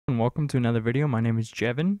welcome to another video. My name is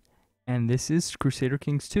Jevin, and this is Crusader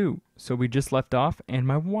Kings II. So we just left off, and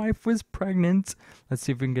my wife was pregnant. Let's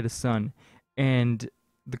see if we can get a son. And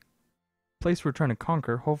the place we're trying to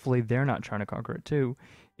conquer, hopefully they're not trying to conquer it too,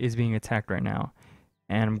 is being attacked right now.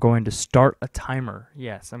 And I'm going to start a timer.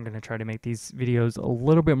 Yes, I'm going to try to make these videos a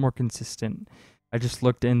little bit more consistent. I just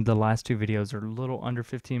looked in, the last two videos are a little under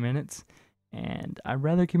 15 minutes, and I'd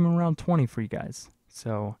rather keep them around 20 for you guys.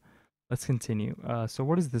 So let's continue. So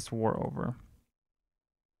what is this war over?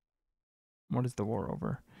 What is the war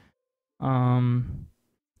over?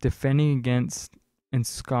 Defending against and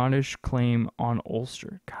Scottish claim on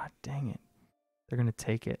Ulster. God dang it. They're gonna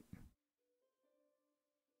take it.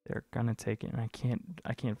 They're gonna take it, and I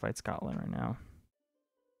can't fight Scotland right now.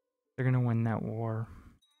 They're gonna win that war.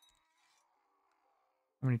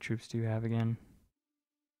 How many troops do you have again?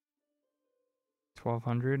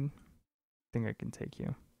 1,200? I think I can take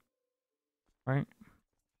you. Right?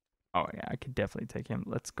 Oh yeah, I could definitely take him.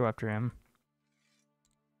 Let's go after him.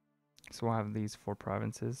 So we'll have these 4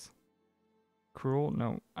 provinces. Cruel?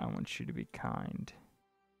 No, I want you to be kind.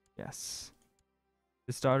 Yes.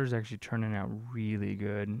 This daughter's actually turning out really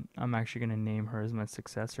good. I'm actually going to name her as my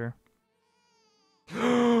successor.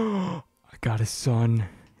 I got a son.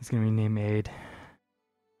 He's going to be named Aid.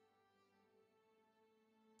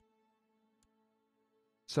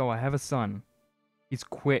 So I have a son. He's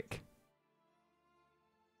quick.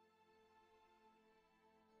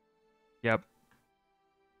 Yep.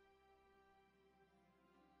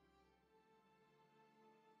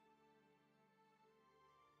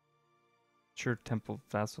 Sure, temple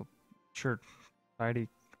vassal. Sure, society.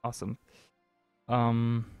 Awesome.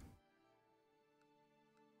 So,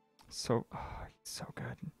 he's so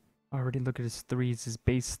good. Already look at his 3s, his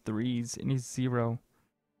base 3s, and he's 0.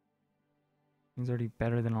 He's already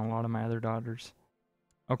better than a lot of my other daughters.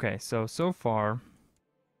 Okay, so far.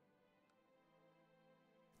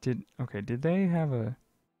 Did they have a,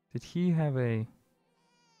 did he have a,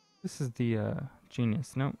 this is the,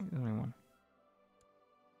 genius. No, only one.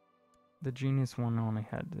 The genius one only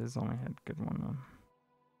had good one.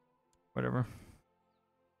 Whatever.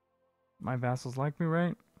 My vassals like me,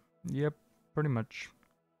 right? Yep, pretty much.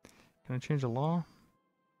 Can I change the law?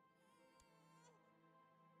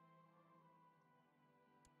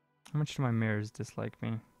 How much do my mayors dislike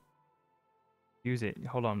me? Use it.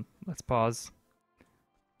 Hold on. Let's pause.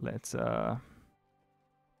 Let's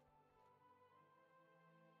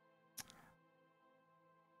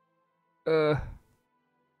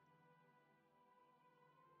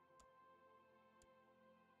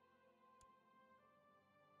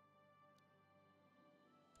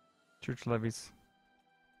church levies.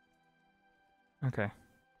 Okay.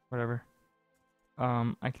 Whatever.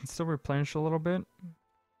 I can still replenish a little bit.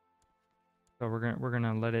 So we're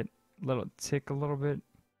gonna let it tick a little bit.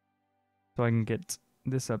 So I can get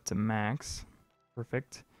this up to max.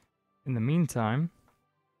 Perfect. In the meantime,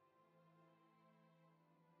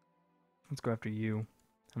 let's go after you.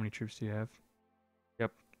 How many troops do you have?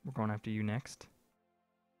 Yep, we're going after you next.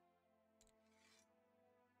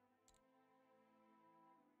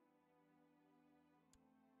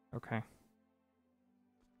 Okay.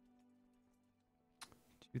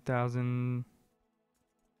 2,000.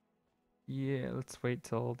 Yeah, let's wait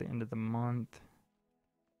till the end of the month.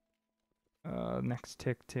 Next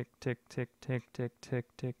tick, tick, tick, tick, tick, tick, tick,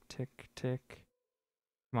 tick, tick, tick.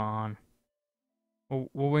 Come on. We'll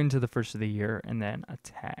wait until the first of the year and then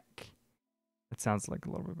attack. That sounds like a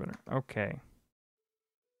little bit better. Okay.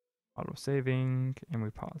 Auto saving, and we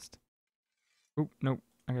paused. Oh, nope.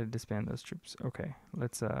 I gotta disband those troops. Okay,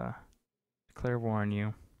 let's declare war on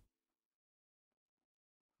you.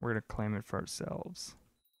 We're gonna claim it for ourselves.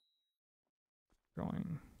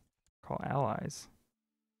 Going call allies.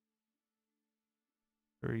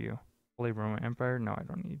 Who are you? Holy Roman Empire? No, I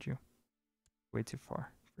don't need you. Way too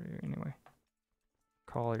far for you anyway.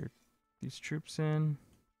 Call these troops in.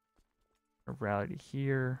 Or rally to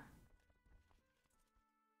here.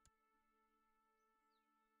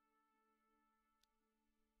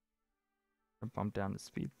 Bump down to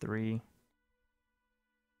speed 3.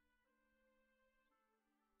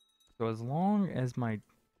 So as long as my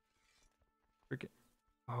freaking,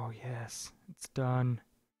 oh yes, it's done.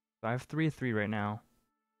 So I have 3 right now.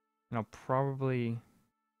 And I'll probably,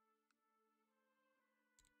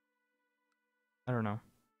 I don't know.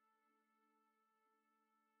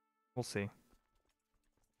 We'll see.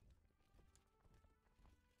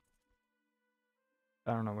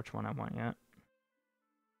 I don't know which one I want yet.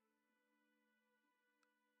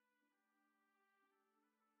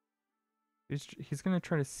 He's gonna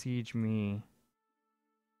try to siege me.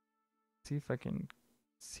 See if I can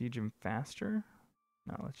siege him faster.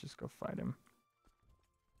 No, let's just go fight him.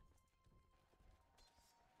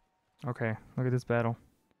 Okay, look at this battle.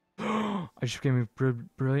 I just became a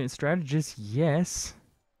brilliant strategist. Yes.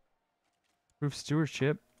 Proof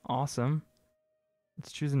stewardship. Awesome.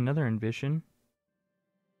 Let's choose another ambition.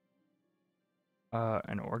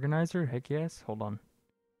 An organizer? Heck yes. Hold on.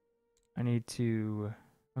 I need to...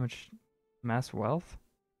 How much mass wealth?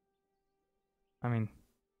 I mean,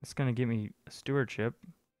 it's gonna give me a stewardship.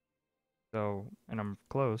 So, and I'm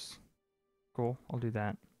close. Cool, I'll do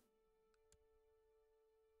that.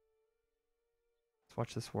 Let's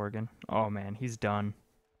watch this war again. Oh man, he's done.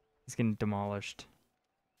 He's getting demolished.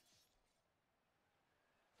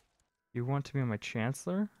 You want to be my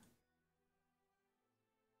chancellor?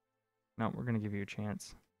 No, we're gonna give you a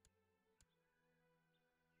chance.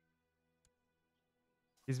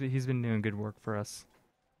 He's been doing good work for us.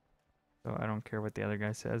 So I don't care what the other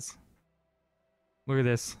guy says. Look at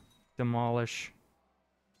this. Demolish.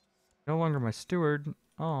 No longer my steward.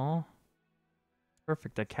 Oh.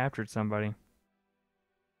 Perfect, I captured somebody.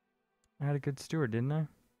 I had a good steward, didn't I?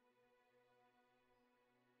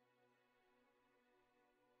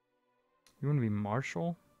 You want to be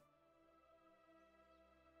marshal?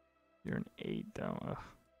 You're an 8 though. Ugh.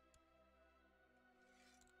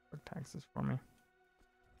 What taxes for me?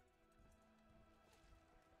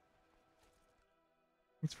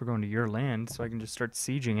 Thanks for going to your land so I can just start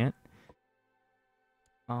sieging it.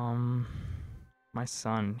 My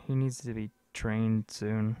son, he needs to be trained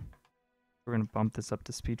soon. We're gonna bump this up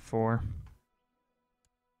to speed 4.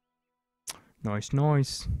 Nice,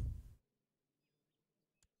 nice.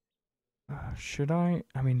 Should I?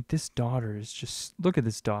 I mean, this daughter is just... Look at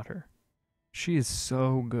this daughter. She is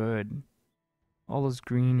so good. All those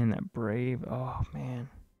green and that brave. Oh, man.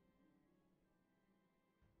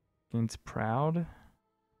 Gains proud.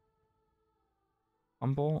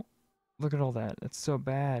 Humble. Look at all that. It's so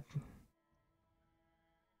bad.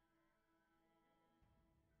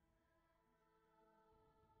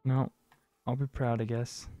 No. I'll be proud, I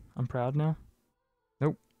guess. I'm proud now?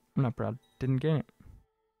 Nope. I'm not proud. Didn't gain it.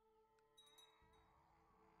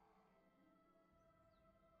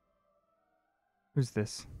 Who's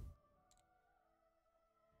this?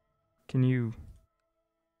 Can you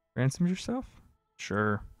ransom yourself?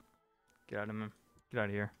 Sure. Get out of him. Get out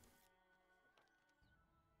of here.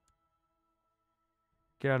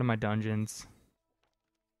 Get out of my dungeons.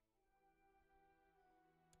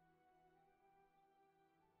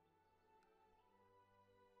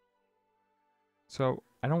 So,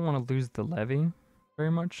 I don't want to lose the levy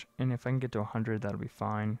very much, and if I can get to 100, that'll be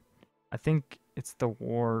fine. I think it's the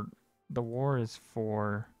war. The war is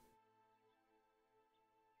for...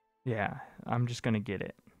 Yeah, I'm just gonna get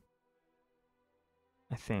it.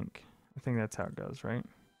 I think that's how it goes, right?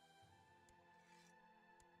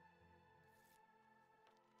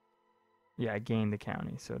 Yeah, I gained the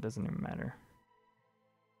county, so it doesn't even matter.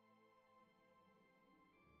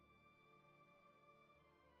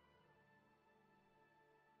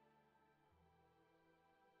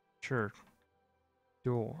 Sure.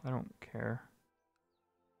 Duel, I don't care.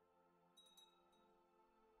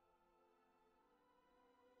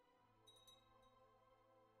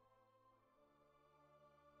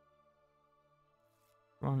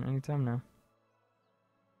 Come on, anytime now.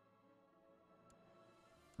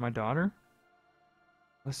 My daughter?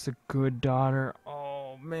 That's a good daughter.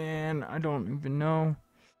 Oh, man, I don't even know.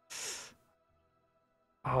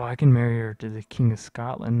 Oh, I can marry her to the King of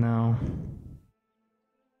Scotland, though.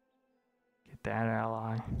 Get that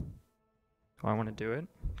ally. Do I want to do it?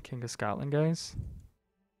 King of Scotland, guys?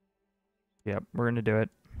 Yep, we're gonna do it.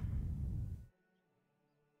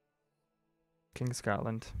 King of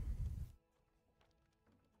Scotland.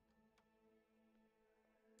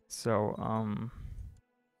 So, I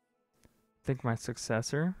think my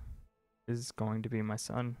successor is going to be my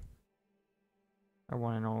son. Our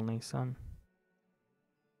one and only son.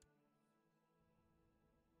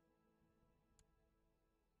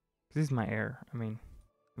 Because he's my heir. I mean,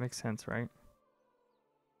 it makes sense, right?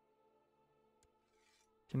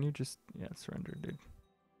 Can you just... Yeah, surrender, dude.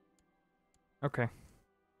 Okay.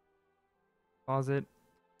 Pause it.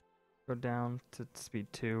 Go down to speed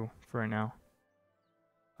 2 for right now.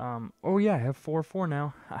 Oh yeah, I have 4-4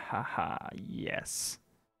 now. Ha ha ha, yes.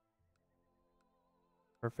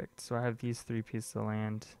 Perfect. So I have these 3 pieces of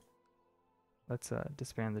land. Let's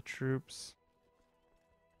disband the troops.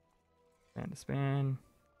 Disband.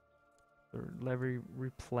 Levy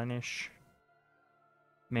replenish.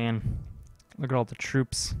 Man, look at all the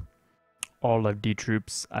troops. All of the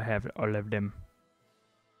troops. I have all of them.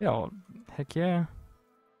 Yeah, heck yeah.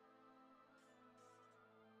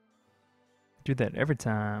 Do that every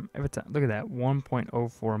time. Every time. Look at that.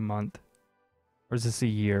 1.04 a month. Or is this a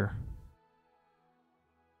year?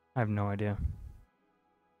 I have no idea.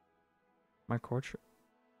 My courtship.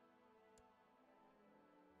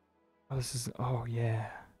 Oh, this is. Oh, yeah.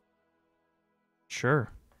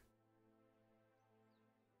 Sure.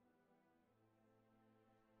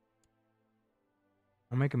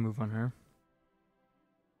 I'll make a move on her.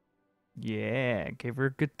 Yeah. Gave her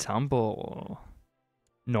a good tumble.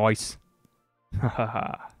 Nice.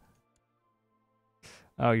 Haha.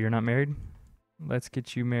 Oh, you're not married? Let's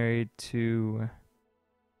get you married to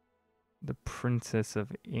the Princess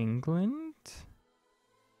of England?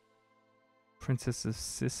 Princess of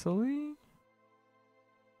Sicily?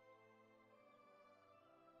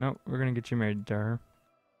 No, we're gonna get you married to her.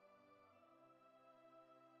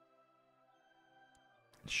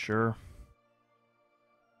 Sure.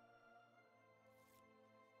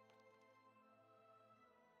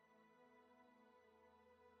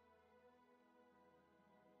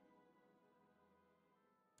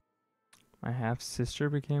 My half sister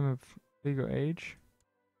became of legal age.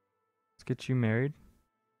 Let's get you married.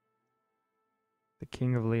 The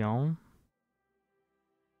King of Leon.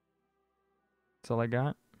 That's all I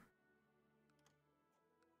got.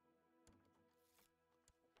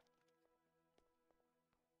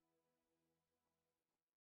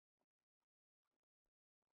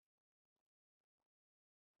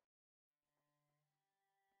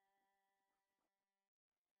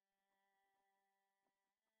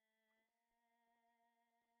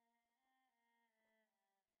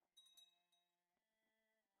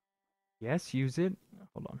 Yes, use it.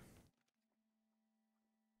 Hold on.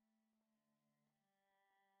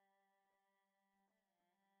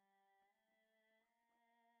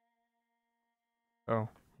 Oh,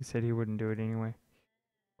 he said he wouldn't do it anyway.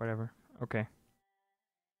 Whatever. Okay.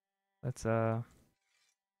 Let's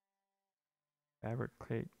fabric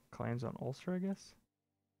claims on Ulster, I guess.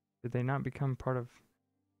 Did they not become part of?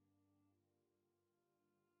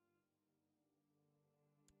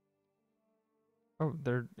 Oh,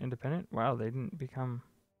 they're independent? Wow, they didn't become.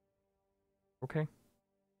 Okay.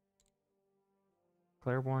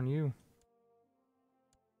 Claire warn you.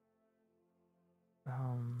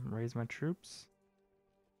 Raise my troops.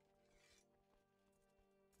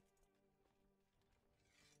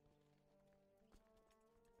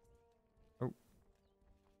 Oh,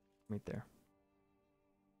 meet there.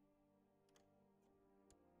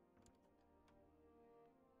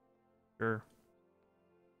 Sure.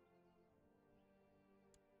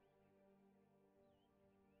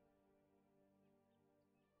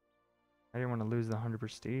 I didn't want to lose the 100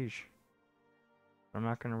 prestige. I'm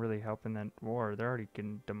not going to really help in that war. They're already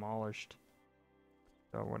getting demolished.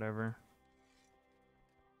 So, whatever.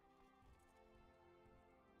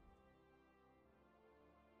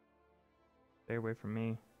 Stay away from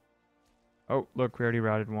me. Oh, look, we already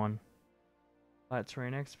routed one. Flat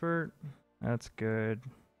terrain expert. That's good.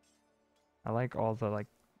 I like all the, like...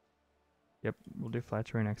 Yep, we'll do flat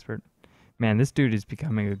terrain expert. Man, this dude is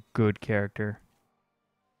becoming a good character.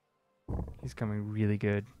 He's coming really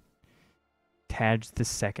good. Taj the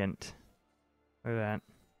Second. Look at that.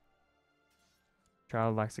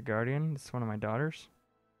 Child lacks a guardian. This is one of my daughters.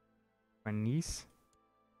 My niece,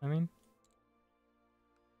 I mean.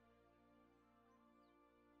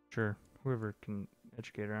 Sure, whoever can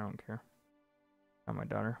educate her, I don't care. Not my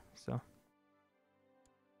daughter, so.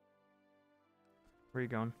 Where are you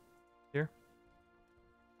going? Here?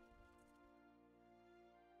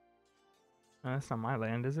 No, that's not my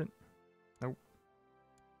land, is it? Nope.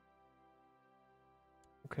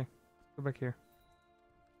 Okay, go back here.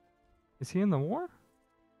 Is he in the war?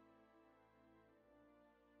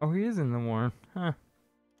 Oh, he is in the war. Huh.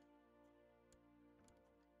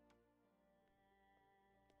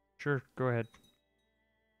 Sure, go ahead.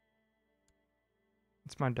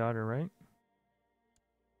 It's my daughter, right?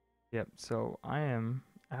 Yep, so I am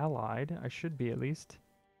allied, I should be at least,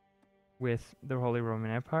 with the Holy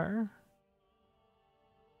Roman Empire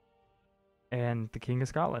and the King of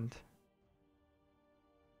Scotland.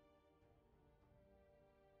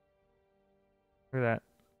 Look at that.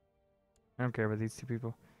 I don't care about these two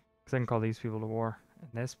people. Because I can call these people to war.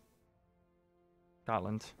 And this...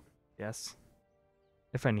 Scotland. Yes.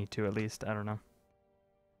 If I need to, at least. I don't know.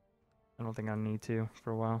 I don't think I need to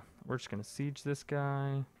for a while. We're just going to siege this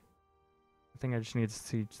guy. I think I just need to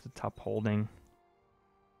siege the top holding.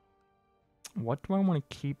 What do I want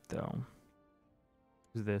to keep, though?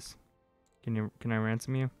 Who's this? Can I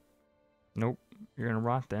ransom you? Nope. You're going to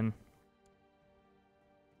rot then.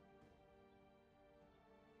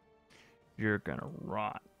 You're gonna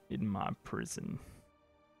rot in my prison.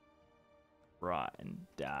 Rot and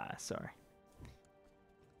die. Sorry.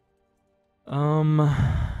 Um,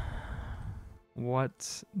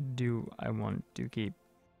 what do I want to keep?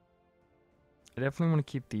 I definitely want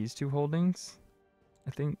to keep these two holdings.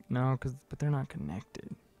 I think no, but they're not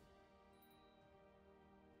connected.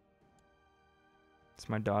 It's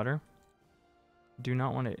my daughter. Do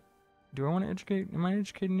not want to. Do I want to educate? Am I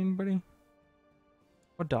educating anybody?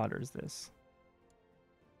 What daughter is this?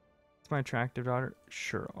 It's my attractive daughter.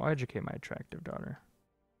 Sure, I'll educate my attractive daughter.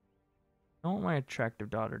 I want my attractive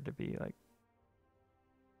daughter to be like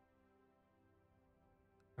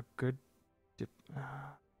a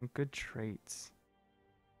good traits.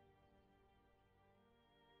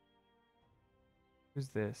 Who's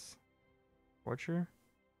this? Torture?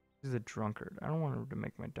 She's a drunkard. I don't want her to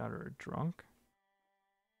make my daughter a drunk.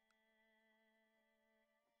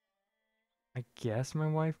 I guess my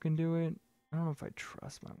wife can do it. I don't know if I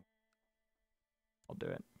trust my wife. I'll do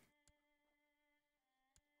it.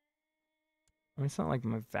 I mean, it's not like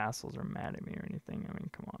my vassals are mad at me or anything. I mean,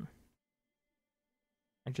 come on.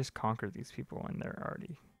 I just conquered these people and they're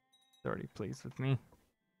already pleased with me.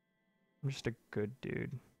 I'm just a good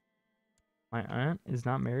dude. My aunt is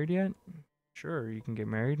not married yet? Sure, you can get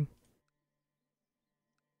married.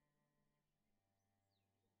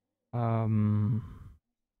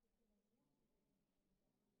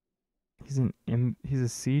 He's a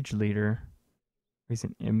siege leader. He's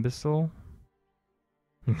an imbecile.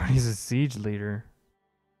 He's a siege leader.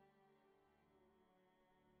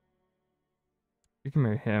 You can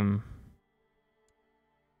marry him.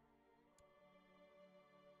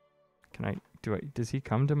 Does he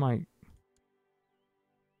come to my...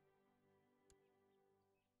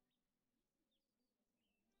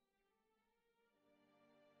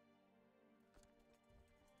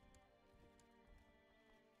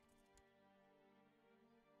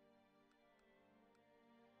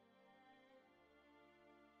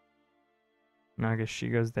 No, I guess she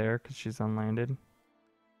goes there because she's unlanded.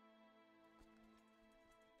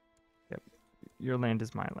 Yep. Your land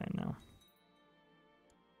is my land now.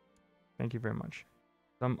 Thank you very much.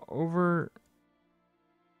 So I'm over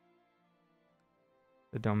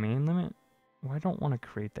the domain limit. Well, I don't want to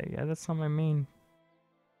create that yet. That's not my main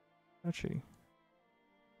duchy.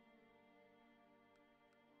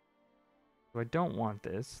 So I don't want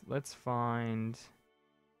this. Let's find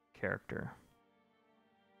character.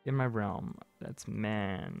 In my realm, that's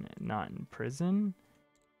man, not in prison.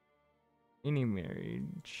 Any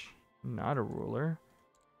marriage, not a ruler.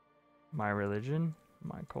 My religion,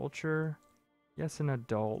 my culture. Yes, an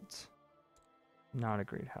adult. Not a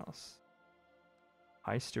great house.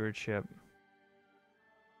 High stewardship.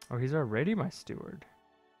 Oh, he's already my steward.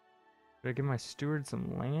 Should I give my steward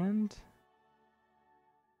some land?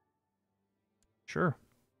 Sure.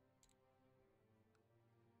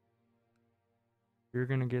 You're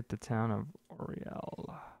gonna get the town of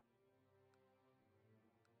Oriel.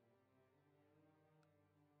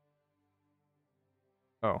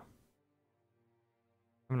 Oh.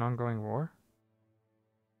 An ongoing war?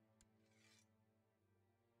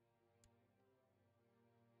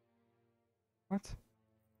 What?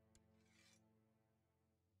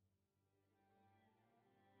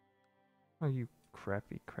 Oh, you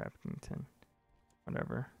crappy Crapkington.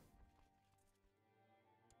 Whatever.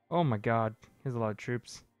 Oh my god. He has a lot of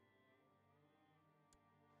troops.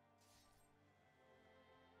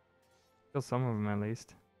 Kill some of them at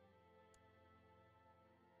least.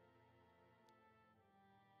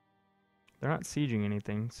 They're not sieging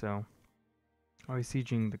anything, so... Oh, he's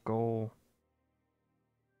sieging the goal.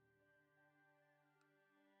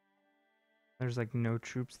 There's like no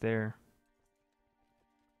troops there.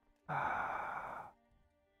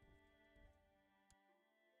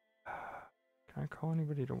 Can I call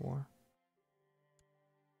anybody to war?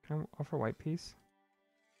 Can I offer white peace?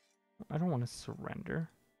 I don't want to surrender.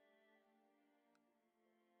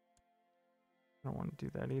 I don't want to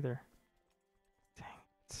do that either. Dang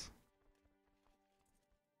it.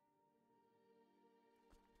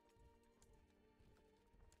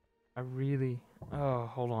 I really... Oh,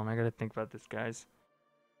 hold on. I gotta think about this, guys.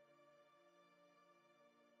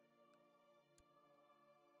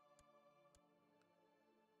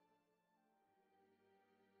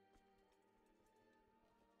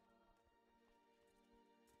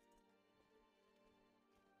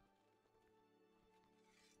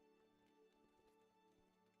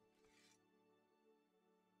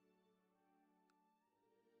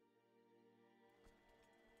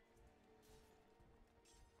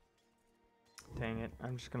 Dang it.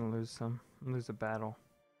 I'm just gonna lose lose a battle.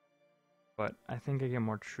 But I think I get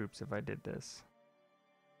more troops if I did this.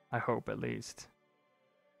 I hope, at least.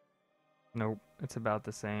 Nope. It's about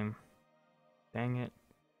the same. Dang it.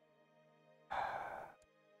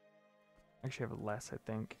 Actually, I have less, I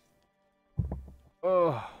think.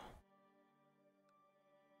 Oh.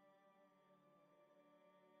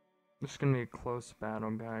 This is gonna be a close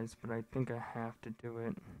battle, guys, but I think I have to do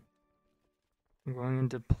it. I'm going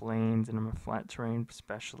into plains, and I'm a flat terrain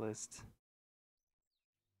specialist.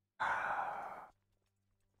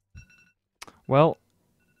 Well,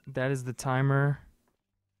 that is the timer,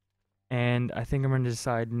 and I think I'm going to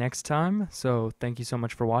decide next time. So thank you so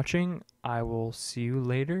much for watching. I will see you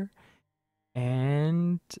later,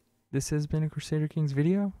 and this has been a Crusader Kings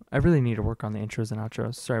video. I really need to work on the intros and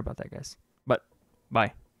outros. Sorry about that, guys. But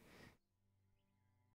bye.